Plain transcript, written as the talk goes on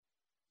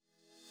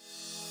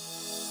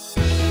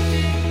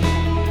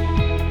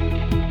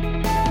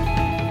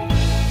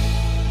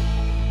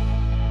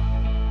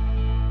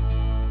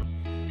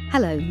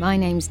Hello, my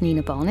name's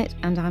Nina Barnett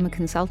and I'm a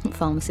consultant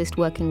pharmacist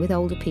working with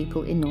older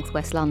people in North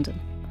West London.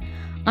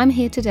 I'm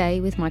here today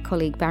with my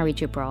colleague Barry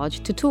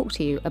Jabraj to talk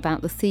to you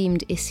about the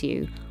themed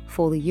issue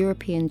for the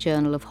European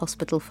Journal of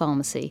Hospital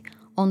Pharmacy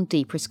on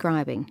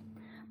deprescribing.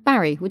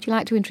 Barry, would you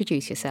like to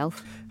introduce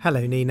yourself?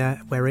 Hello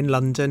Nina, we're in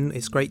London,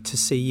 it's great to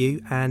see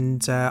you,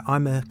 and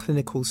I'm a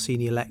clinical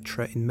senior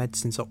lecturer in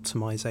medicines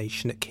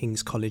optimisation at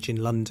King's College in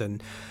London,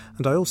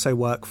 and I also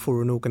work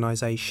for an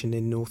organisation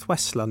in North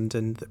West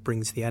London that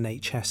brings the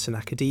NHS and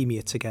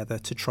academia together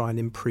to try and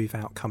improve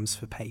outcomes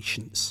for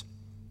patients.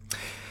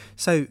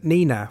 So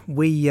Nina,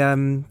 we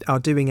are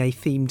doing a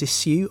themed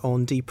issue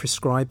on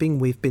deprescribing.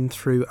 We've been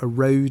through a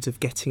road of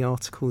getting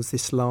articles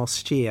this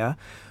last year.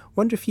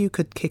 Wonder if you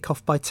could kick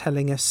off by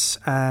telling us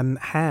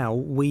how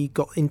we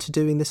got into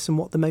doing this and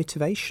what the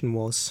motivation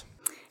was.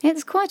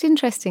 It's quite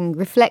interesting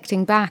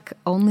reflecting back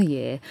on the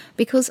year,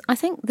 because I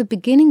think the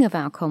beginning of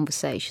our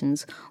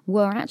conversations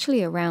were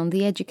actually around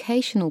the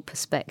educational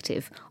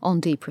perspective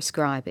on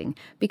deprescribing,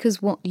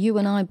 because what you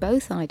and I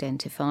both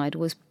identified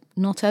was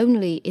not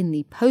only in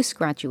the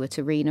postgraduate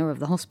arena of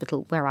the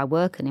hospital where I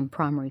work and in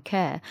primary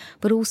care,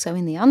 but also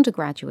in the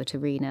undergraduate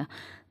arena,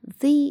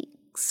 the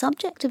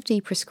subject of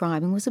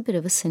deprescribing was a bit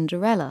of a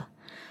Cinderella.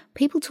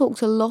 People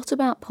talked a lot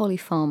about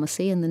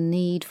polypharmacy and the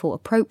need for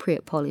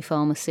appropriate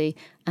polypharmacy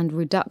and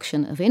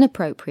reduction of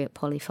inappropriate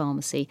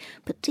polypharmacy,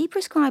 but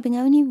deprescribing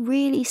only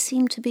really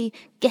seemed to be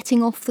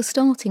getting off the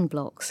starting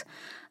blocks.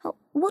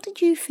 What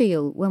did you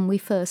feel when we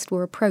first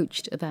were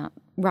approached about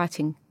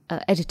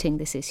editing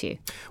this issue?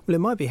 Well, it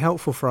might be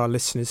helpful for our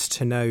listeners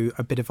to know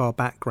a bit of our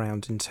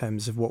background in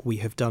terms of what we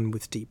have done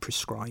with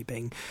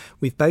deprescribing.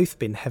 We've both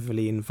been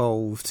heavily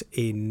involved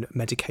in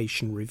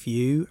medication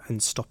review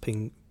and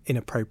stopping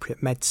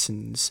inappropriate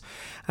medicines,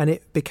 and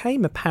it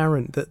became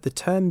apparent that the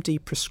term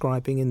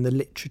deprescribing in the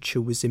literature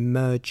was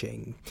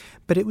emerging,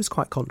 but it was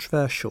quite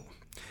controversial.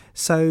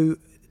 So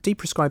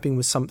deprescribing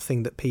was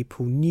something that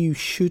people knew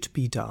should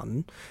be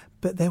done,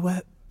 but there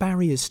were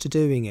barriers to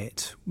doing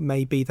it.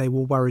 Maybe they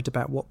were worried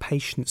about what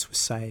patients were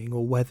saying,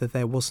 or whether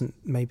there wasn't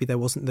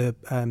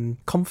the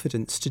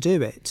confidence to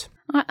do it.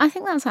 I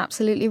think that's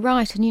absolutely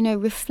right.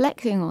 And,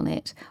 reflecting on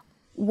it,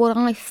 what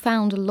I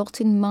found a lot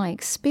in my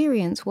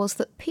experience was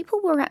that people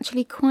were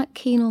actually quite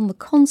keen on the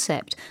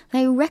concept.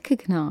 They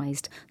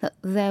recognised that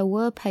there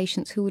were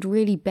patients who would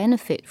really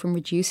benefit from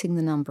reducing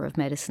the number of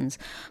medicines.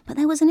 But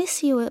there was an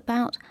issue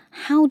about,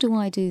 how do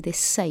I do this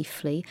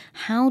safely?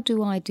 How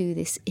do I do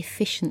this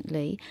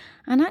efficiently?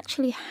 And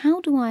actually, how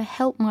do I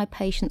help my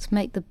patients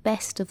make the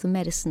best of the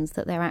medicines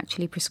that they're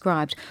actually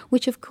prescribed,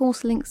 which of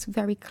course links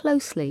very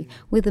closely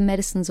with the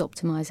medicines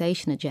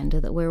optimisation agenda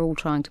that we're all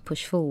trying to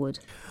push forward.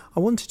 I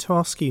wanted to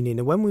ask you,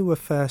 Nina, when we were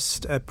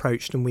first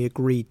approached and we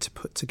agreed to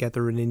put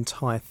together an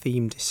entire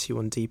themed issue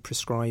on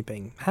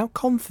deprescribing, how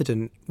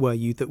confident were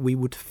you that we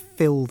would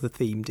fill the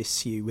themed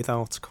issue with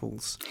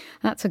articles?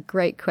 That's a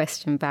great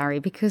question, Barry,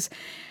 because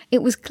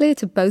it was clear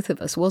to both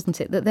of us, wasn't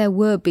it, that there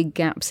were big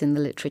gaps in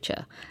the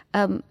literature.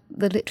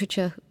 The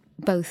literature,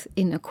 both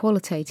in a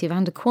qualitative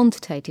and a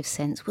quantitative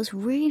sense, was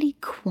really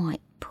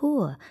quite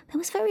poor. There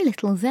was very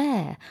little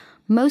there.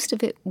 Most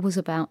of it was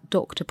about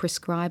doctor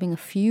prescribing, a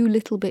few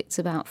little bits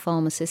about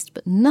pharmacists,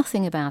 but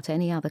nothing about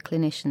any other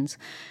clinicians.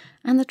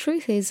 And the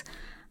truth is,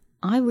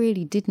 I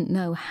really didn't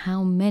know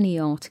how many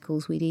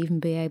articles we'd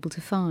even be able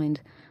to find.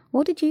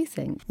 What did you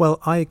think?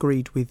 Well, I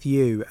agreed with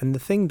you, and the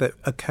thing that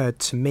occurred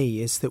to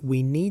me is that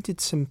we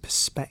needed some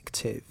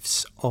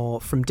perspectives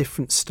from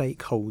different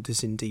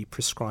stakeholders in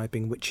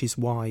deprescribing, which is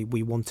why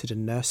we wanted a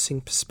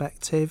nursing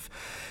perspective.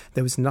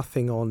 There was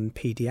nothing on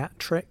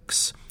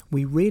paediatrics.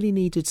 We really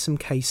needed some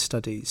case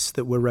studies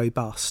that were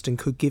robust and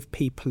could give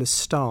people a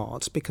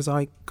start, because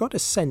I got a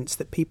sense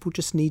that people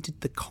just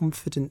needed the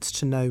confidence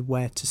to know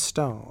where to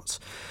start.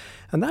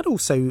 And that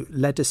also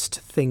led us to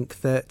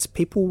think that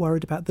people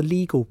worried about the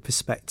legal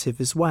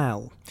perspective as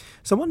well.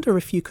 So I wonder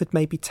if you could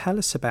maybe tell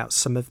us about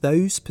some of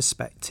those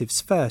perspectives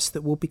first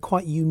that will be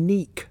quite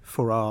unique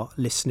for our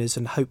listeners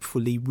and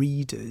hopefully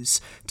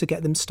readers, to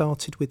get them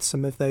started with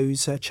some of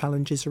those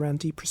challenges around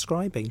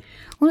deprescribing.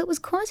 Well, it was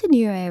quite a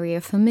new area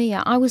for me.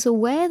 I was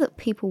aware that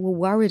people were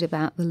worried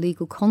about the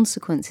legal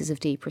consequences of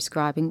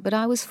deprescribing, but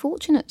I was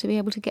fortunate to be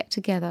able to get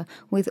together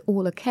with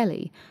Orla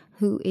Kelly,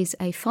 who is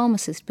a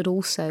pharmacist but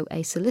also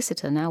a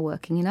solicitor now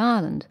working in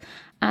Ireland.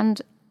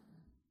 And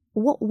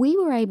what we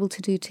were able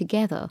to do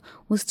together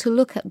was to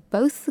look at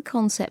both the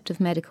concept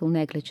of medical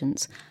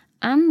negligence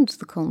and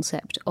the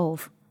concept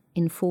of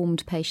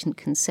informed patient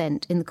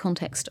consent in the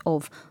context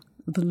of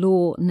the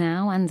law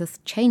now and the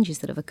changes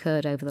that have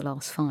occurred over the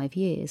last 5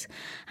 years,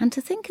 and to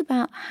think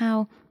about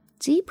how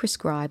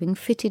deprescribing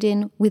fitted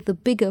in with the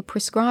bigger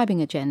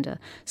prescribing agenda.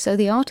 So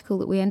the article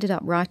that we ended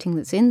up writing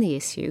that's in the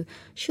issue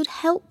should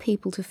help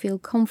people to feel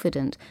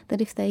confident that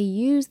if they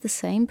use the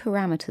same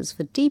parameters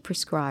for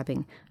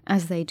deprescribing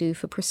as they do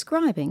for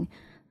prescribing,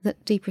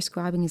 that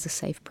deprescribing is a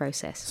safe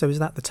process. So is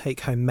that the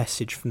take-home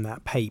message from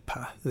that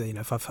paper?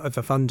 If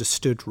I've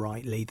understood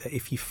rightly, that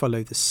if you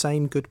follow the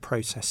same good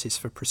processes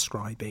for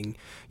prescribing,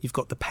 you've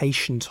got the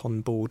patient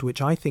on board,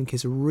 which I think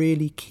is a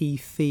really key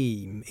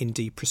theme in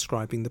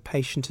deprescribing. The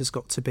patient has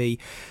got to be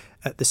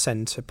at the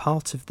centre,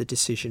 part of the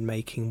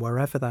decision-making,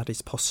 wherever that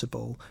is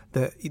possible,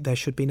 that there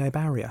should be no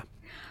barrier.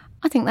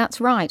 I think that's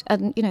right.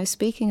 And,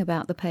 speaking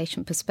about the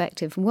patient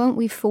perspective, weren't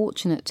we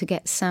fortunate to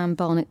get Sam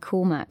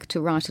Barnett-Cormack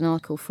to write an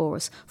article for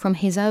us from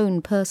his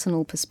own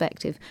personal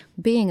perspective,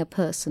 being a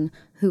person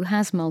who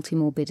has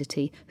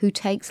multimorbidity, who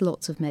takes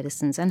lots of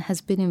medicines and has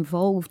been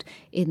involved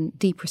in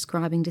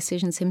deprescribing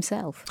decisions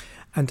himself.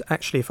 And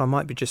actually, if I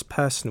might be just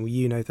personal,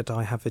 you know that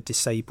I have a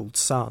disabled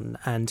son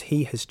and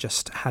he has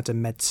just had a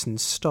medicine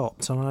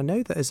stopped. And I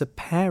know that as a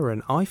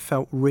parent, I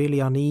felt really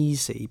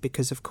uneasy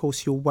because, of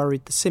course, you're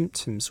worried the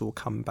symptoms will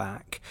come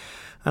back.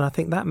 And I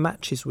think that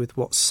matches with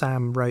what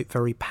Sam wrote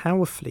very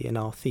powerfully in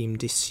our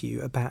themed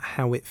issue about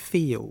how it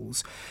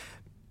feels.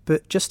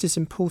 But just as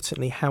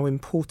importantly, how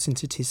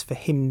important it is for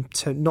him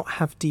to not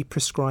have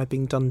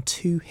deprescribing done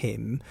to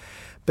him,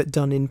 but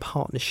done in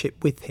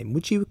partnership with him.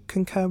 Would you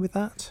concur with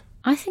that?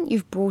 I think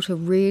you've brought a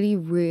really,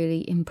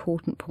 really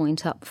important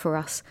point up for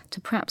us to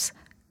perhaps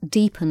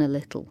deepen a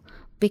little,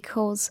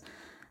 because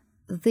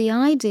the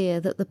idea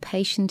that the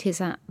patient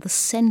is at the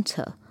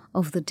centre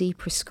of the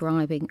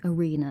deprescribing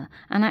arena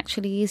and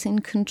actually is in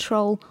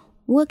control,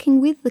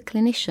 working with the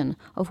clinician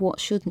of what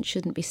should and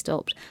shouldn't be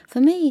stopped, for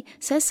me,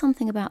 says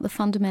something about the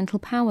fundamental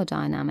power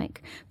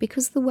dynamic.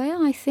 Because the way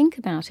I think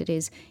about it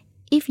is,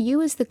 if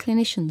you as the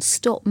clinician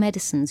stop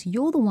medicines,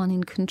 you're the one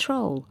in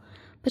control.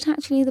 But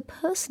actually the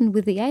person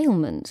with the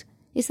ailment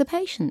is the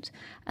patient.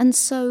 And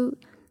so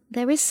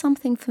there is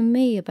something for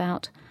me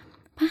about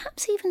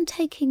perhaps even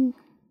taking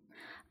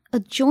a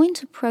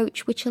joint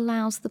approach which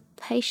allows the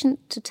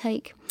patient to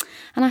take,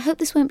 and I hope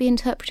this won't be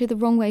interpreted the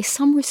wrong way,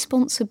 some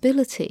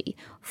responsibility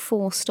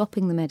for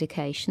stopping the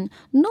medication,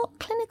 not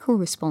clinical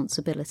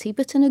responsibility,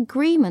 but an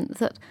agreement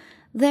that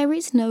there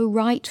is no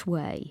right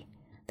way.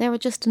 There are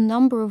just a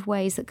number of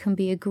ways that can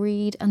be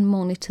agreed and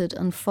monitored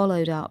and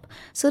followed up,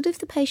 so that if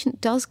the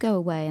patient does go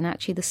away and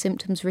actually the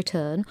symptoms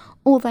return,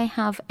 or they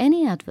have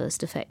any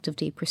adverse effect of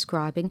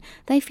deprescribing,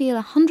 they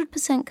feel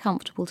 100%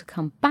 comfortable to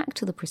come back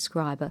to the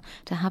prescriber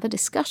to have a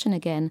discussion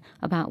again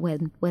about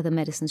whether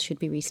medicines should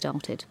be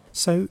restarted.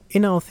 So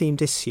in our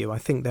themed issue, I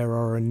think there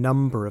are a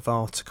number of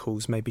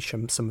articles, maybe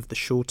some of the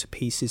shorter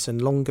pieces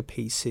and longer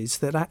pieces,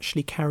 that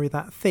actually carry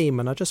that theme.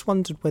 And I just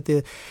wondered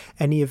whether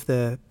any of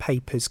the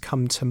papers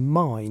come to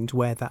mind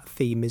where that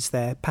theme is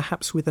there,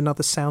 perhaps with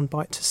another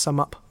soundbite to sum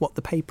up what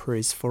the paper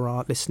is for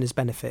our listeners'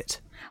 benefit.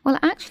 Well,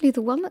 actually,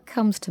 the one that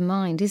comes to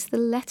mind is the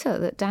letter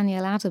that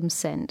Danielle Adams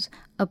sent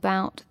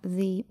about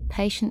the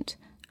patient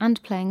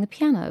and playing the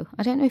piano.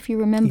 I don't know if you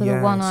remember the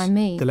one I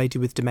mean. The lady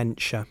with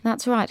dementia.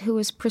 That's right, who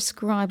was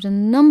prescribed a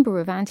number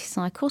of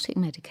antipsychotic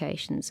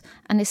medications,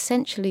 and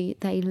essentially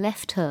they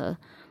left her,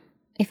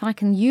 if I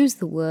can use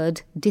the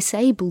word,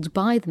 disabled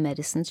by the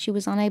medicines. She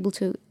was unable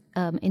to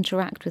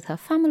interact with her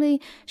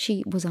family,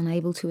 she was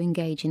unable to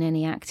engage in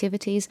any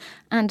activities,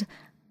 and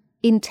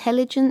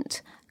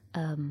intelligent,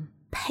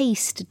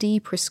 paced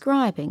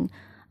deprescribing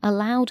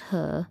allowed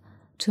her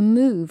to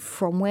move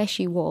from where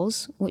she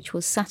was, which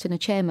was sat in a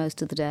chair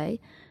most of the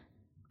day,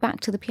 back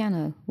to the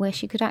piano, where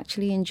she could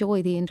actually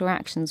enjoy the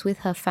interactions with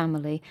her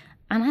family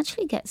and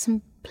actually get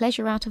some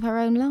pleasure out of her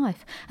own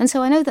life. And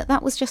so I know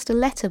that was just a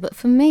letter, but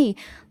for me,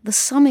 the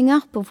summing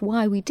up of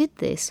why we did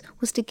this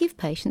was to give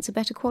patients a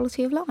better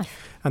quality of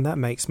life. And that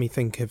makes me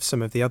think of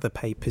some of the other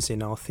papers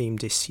in our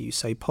themed issue.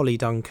 So Polly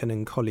Duncan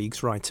and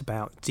colleagues write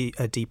about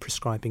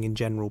deprescribing in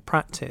general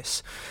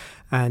practice.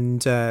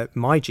 And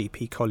my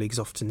GP colleagues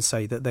often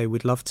say that they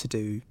would love to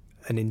do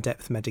an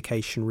in-depth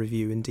medication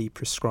review and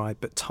deprescribe,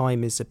 but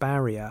time is a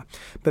barrier.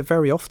 But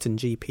very often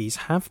GPs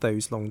have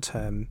those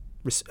long-term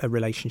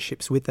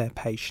relationships with their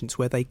patients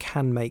where they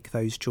can make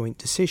those joint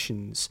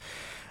decisions.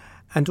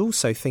 And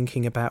also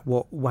thinking about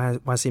what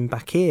Wasim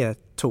Bakir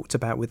talked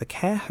about with a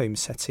care home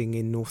setting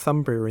in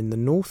Northumbria in the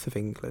north of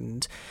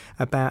England,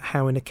 about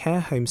how in a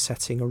care home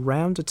setting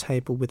around a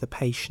table with a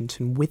patient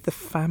and with the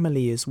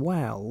family as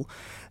well,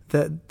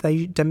 that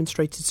they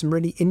demonstrated some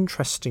really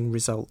interesting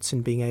results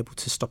in being able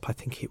to stop, I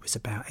think it was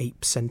about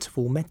 8% of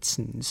all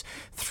medicines,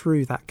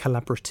 through that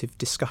collaborative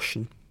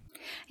discussion.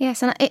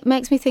 Yes, and it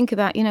makes me think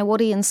about,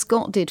 what Ian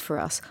Scott did for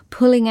us,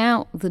 pulling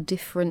out the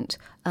different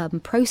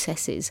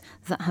processes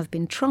that have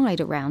been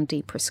tried around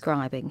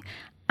deprescribing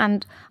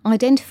and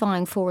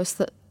identifying for us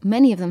that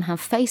many of them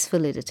have face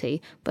validity,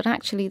 but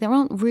actually there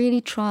aren't really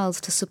trials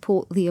to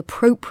support the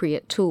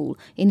appropriate tool,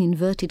 in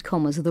inverted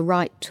commas, the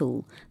right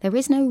tool. There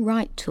is no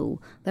right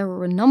tool. There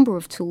are a number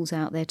of tools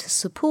out there to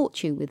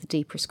support you with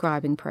the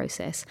deprescribing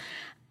process.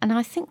 And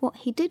I think what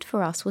he did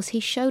for us was he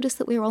showed us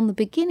that we're on the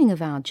beginning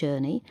of our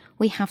journey.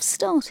 We have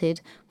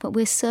started, but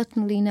we're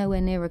certainly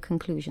nowhere near a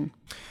conclusion.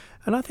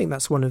 And I think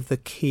that's one of the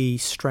key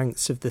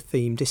strengths of the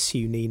themed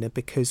issue, Nina,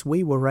 because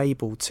we were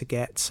able to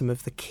get some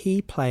of the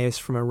key players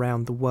from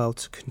around the world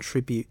to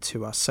contribute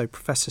to us. So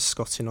Professor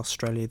Scott in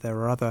Australia, there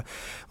are other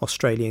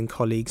Australian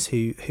colleagues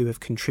who have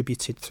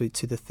contributed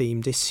to the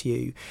themed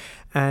issue.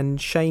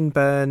 And Shane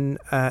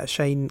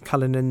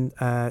Cullen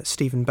and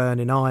Stephen Byrne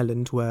in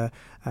Ireland were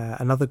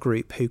another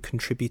group who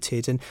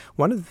contributed. And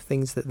one of the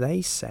things that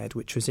they said,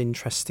 which was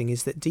interesting,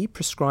 is that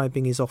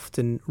deprescribing is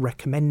often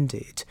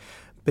recommended,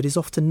 but is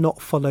often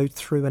not followed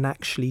through and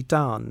actually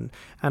done.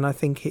 And I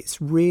think it's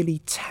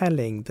really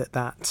telling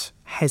that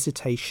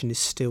hesitation is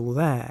still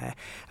there,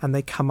 and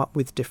they come up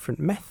with different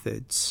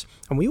methods.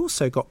 And we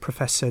also got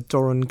Professor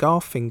Doron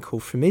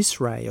Garfinkel from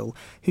Israel,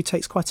 who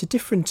takes quite a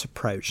different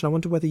approach. And I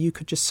wonder whether you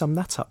could just sum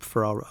that up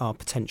for our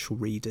potential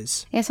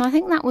readers. Yes, I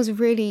think that was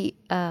really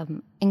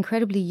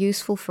incredibly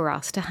useful for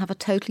us to have a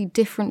totally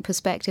different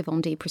perspective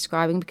on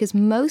deprescribing, because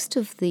most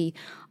of the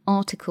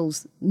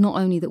articles, not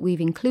only that we've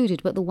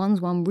included, but the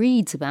ones one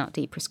reads about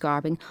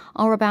deprescribing,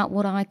 are about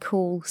what I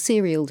call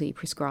serial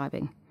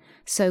deprescribing.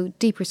 So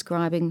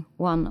deprescribing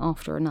one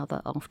after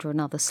another,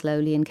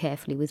 slowly and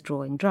carefully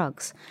withdrawing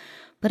drugs.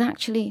 But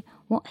actually,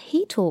 what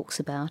he talks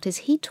about,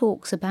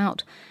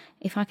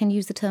 if I can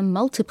use the term,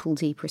 multiple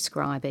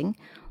deprescribing,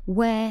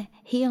 where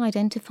he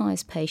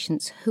identifies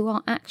patients who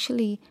are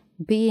actually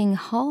being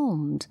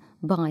harmed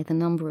by the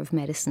number of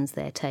medicines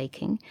they're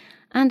taking,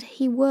 and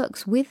he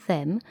works with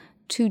them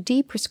to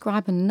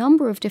deprescribe a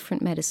number of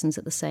different medicines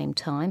at the same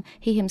time.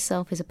 He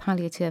himself is a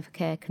palliative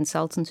care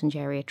consultant and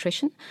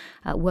geriatrician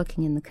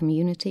working in the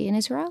community in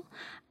Israel,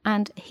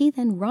 and he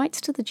then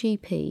writes to the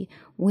GP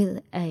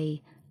with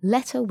a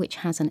letter which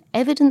has an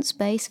evidence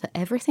base for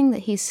everything that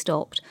he's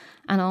stopped,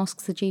 and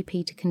asks the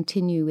GP to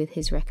continue with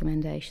his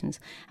recommendations.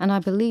 And I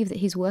believe that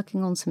he's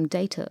working on some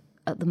data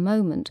at the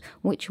moment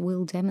which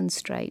will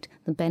demonstrate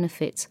the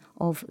benefits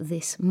of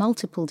this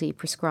multiple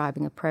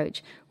deprescribing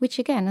approach, which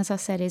again, as I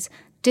said, is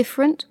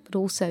different but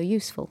also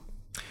useful.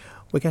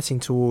 We're getting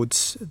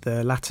towards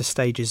the latter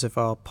stages of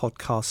our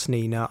podcast,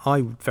 Nina.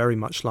 I would very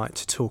much like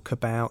to talk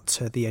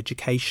about the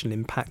educational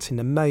impact in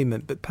a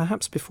moment, but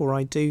perhaps before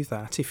I do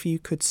that, if you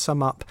could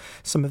sum up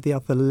some of the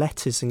other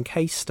letters and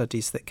case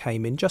studies that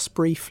came in, just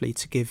briefly,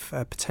 to give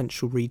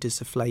potential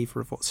readers a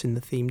flavour of what's in the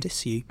themed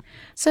issue.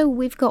 So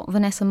we've got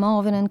Vanessa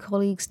Marvin and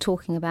colleagues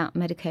talking about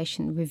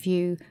medication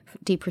review,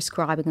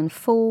 deprescribing and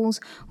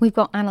falls. We've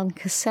got Alan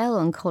Cassell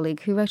and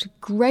colleague who wrote a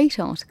great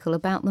article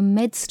about the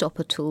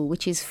MedStopper tool,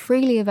 which is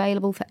freely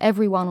available for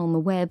everyone on the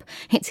web.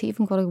 It's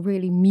even got a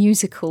really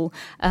musical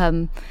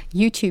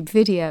YouTube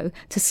video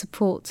to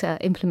support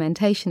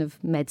implementation of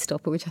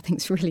MedStopper, which I think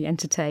is really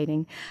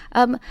entertaining.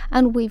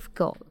 And we've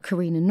got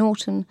Karina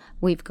Norton,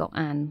 we've got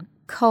Anne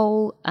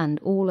Cole and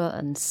Orla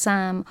and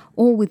Sam,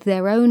 all with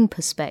their own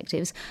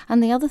perspectives.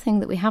 And the other thing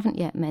that we haven't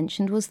yet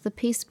mentioned was the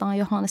piece by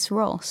Johannes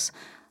Ross,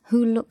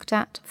 who looked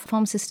at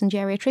pharmacists and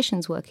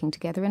geriatricians working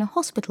together in a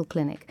hospital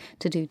clinic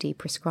to do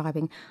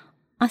deprescribing.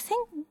 I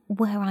think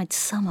where I'd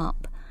sum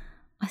up,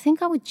 I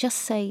think I would just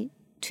say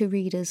to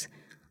readers,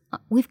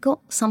 we've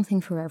got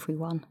something for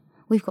everyone.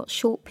 We've got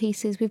short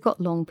pieces, we've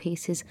got long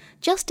pieces.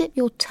 Just dip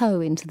your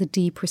toe into the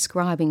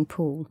deprescribing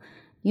pool.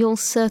 You'll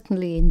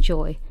certainly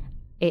enjoy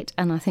it,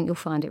 and I think you'll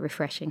find it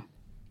refreshing.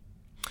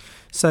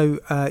 So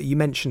you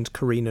mentioned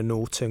Karina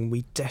Norton.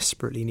 We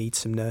desperately need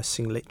some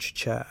nursing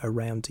literature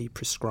around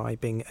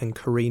deprescribing, and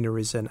Karina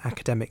is an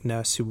academic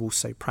nurse who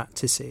also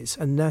practices,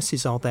 and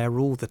nurses are there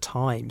all the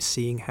time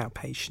seeing how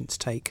patients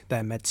take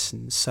their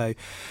medicines, so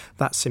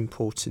that's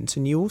important.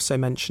 And you also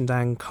mentioned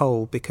Anne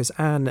Cole, because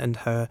Anne and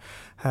her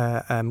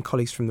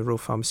colleagues from the Royal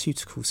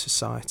Pharmaceutical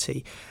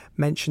Society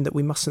mentioned that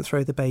we mustn't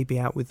throw the baby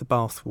out with the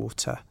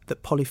bathwater,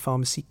 that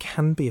polypharmacy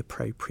can be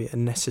appropriate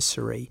and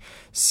necessary,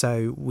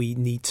 so we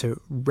need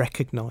to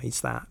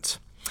recognise that.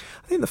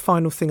 I think the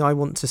final thing I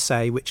want to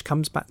say, which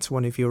comes back to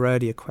one of your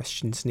earlier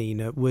questions,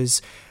 Nina,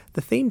 was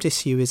the themed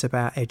issue is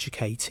about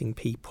educating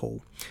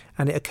people.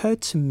 And it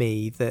occurred to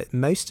me that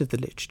most of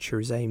the literature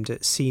is aimed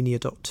at senior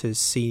doctors,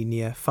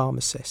 senior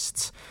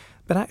pharmacists,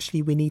 but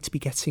actually we need to be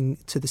getting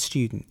to the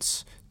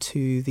students,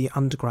 to the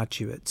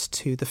undergraduates,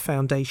 to the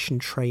foundation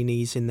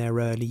trainees in their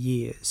early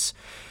years.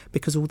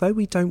 Because although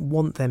we don't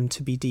want them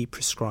to be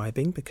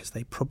deprescribing, because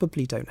they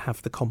probably don't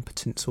have the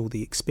competence or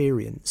the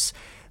experience,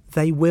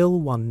 they will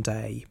one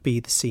day be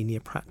the senior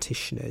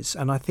practitioners,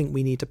 and I think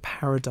we need a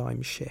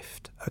paradigm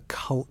shift, a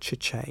culture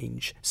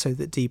change, so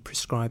that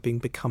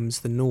deprescribing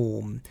becomes the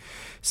norm.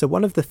 So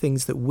one of the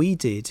things that we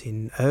did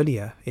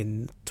earlier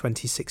in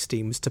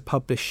 2016 was to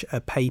publish a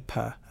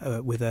paper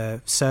with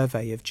a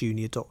survey of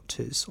junior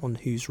doctors on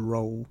whose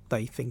role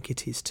they think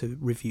it is to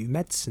review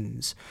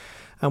medicines.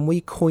 And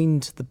we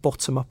coined the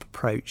bottom-up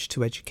approach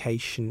to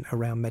education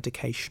around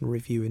medication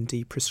review and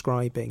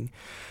deprescribing.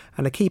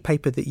 And a key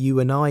paper that you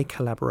and I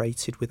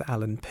collaborated with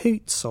Alan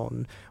Poots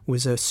on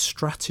was a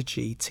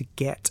strategy to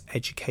get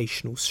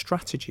educational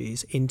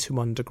strategies into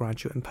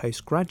undergraduate and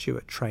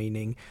postgraduate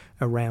training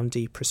around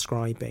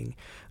deprescribing.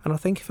 And I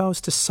think if I was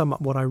to sum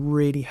up what I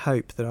really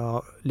hope that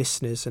our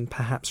listeners and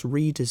perhaps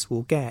readers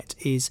will get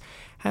is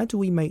how do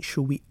we make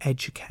sure we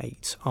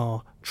educate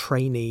our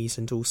trainees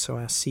and also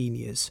our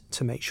seniors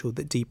to make sure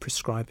that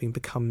deprescribing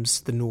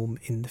becomes the norm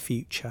in the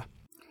future?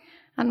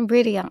 And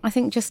really, I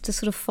think just to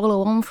sort of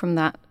follow on from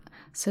that,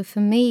 so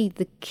for me,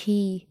 the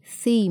key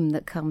theme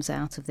that comes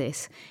out of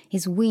this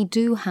is we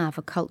do have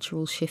a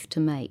cultural shift to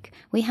make.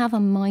 We have a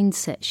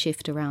mindset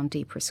shift around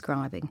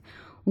deprescribing.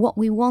 What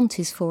we want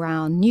is for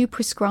our new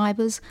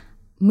prescribers,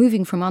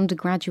 moving from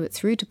undergraduate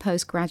through to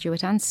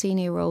postgraduate and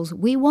senior roles,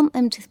 we want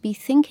them to be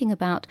thinking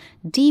about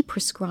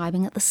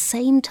deprescribing at the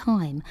same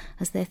time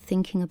as they're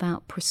thinking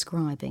about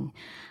prescribing.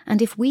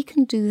 And if we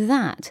can do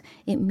that,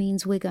 it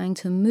means we're going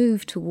to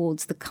move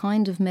towards the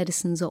kind of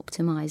medicines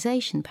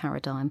optimization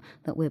paradigm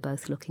that we're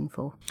both looking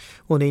for.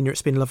 Well, Nina,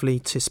 it's been lovely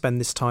to spend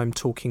this time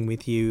talking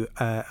with you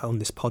on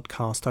this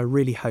podcast. I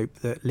really hope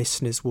that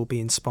listeners will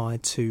be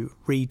inspired to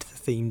read the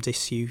themed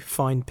issue,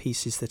 find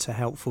pieces that are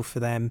helpful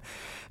for them,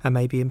 and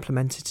maybe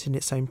implement it in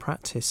its own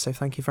practice. So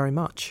thank you very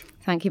much.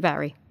 Thank you,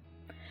 Barry.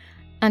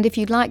 And if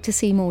you'd like to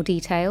see more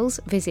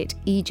details, visit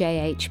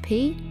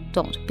ejhp.bmj.com,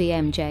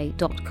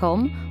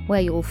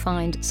 where you'll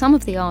find some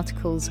of the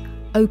articles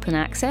open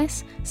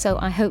access. So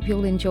I hope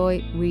you'll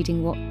enjoy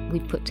reading what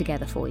we've put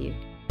together for you.